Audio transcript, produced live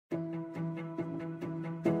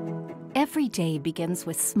Every day begins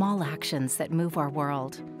with small actions that move our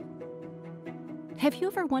world. Have you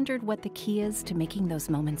ever wondered what the key is to making those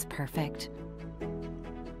moments perfect?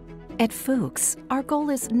 At Fuchs, our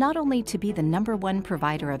goal is not only to be the #1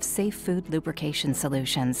 provider of safe food lubrication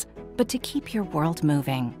solutions, but to keep your world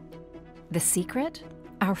moving. The secret?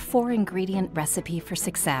 Our 4-ingredient recipe for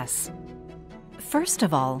success. First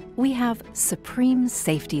of all, we have supreme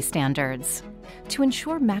safety standards to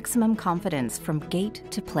ensure maximum confidence from gate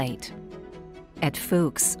to plate. At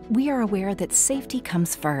Fuchs, we are aware that safety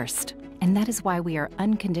comes first, and that is why we are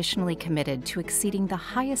unconditionally committed to exceeding the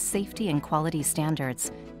highest safety and quality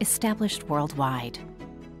standards established worldwide.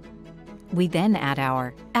 We then add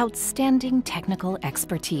our outstanding technical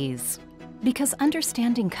expertise, because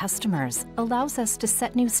understanding customers allows us to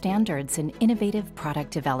set new standards in innovative product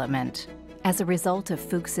development. As a result of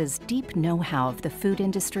Fuchs's deep know-how of the food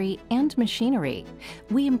industry and machinery,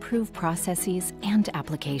 we improve processes and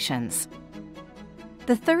applications.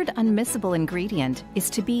 The third unmissable ingredient is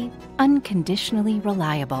to be unconditionally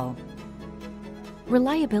reliable.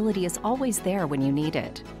 Reliability is always there when you need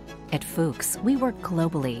it. At Fuchs, we work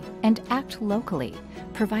globally and act locally,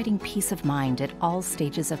 providing peace of mind at all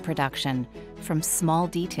stages of production, from small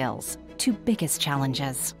details to biggest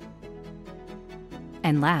challenges.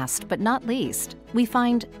 And last but not least, we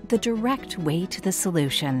find the direct way to the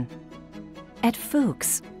solution. At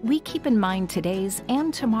Fuchs, we keep in mind today's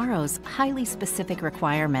and tomorrow's highly specific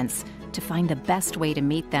requirements to find the best way to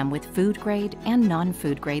meet them with food-grade and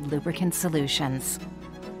non-food-grade lubricant solutions.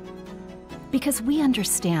 Because we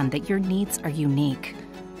understand that your needs are unique.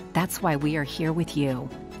 That's why we are here with you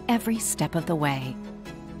every step of the way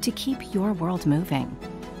to keep your world moving.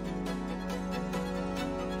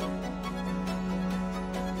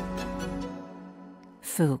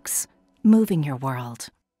 Fuchs, moving your world.